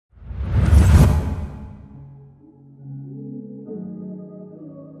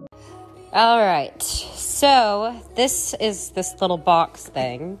All right, so this is this little box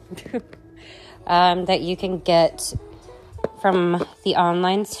thing that you can get from the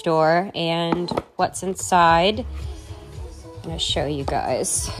online store, and what's inside, I'm going to show you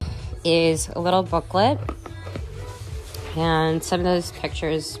guys, is a little booklet, and some of those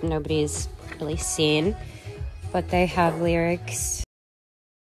pictures nobody's really seen, but they have lyrics.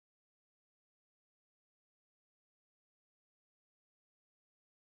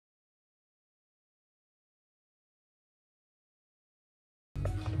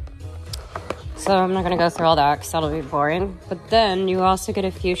 So I'm not going to go through all that because that'll be boring. But then you also get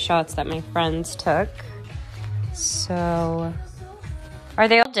a few shots that my friends took. So are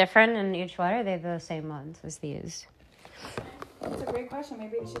they all different in each one, or are they the same ones as these? That's a great question.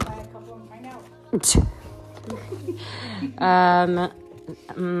 Maybe we should buy a couple and find out.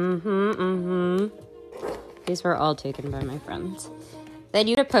 These were all taken by my friends. Then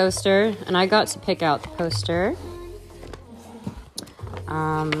you get a poster, and I got to pick out the poster.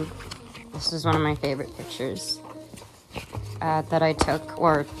 This is one of my favorite pictures that I took,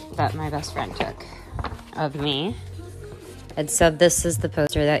 or that my best friend took of me. And so this is the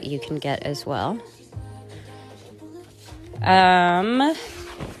poster that you can get as well. Yeah,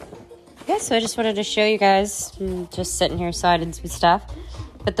 so I just wanted to show you guys, just sitting here siding some stuff.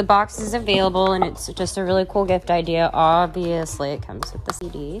 But the box is available, and it's just a really cool gift idea. Obviously, it comes with the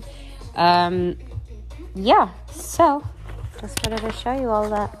CD. Yeah, so just wanted to show you all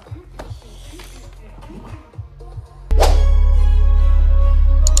that.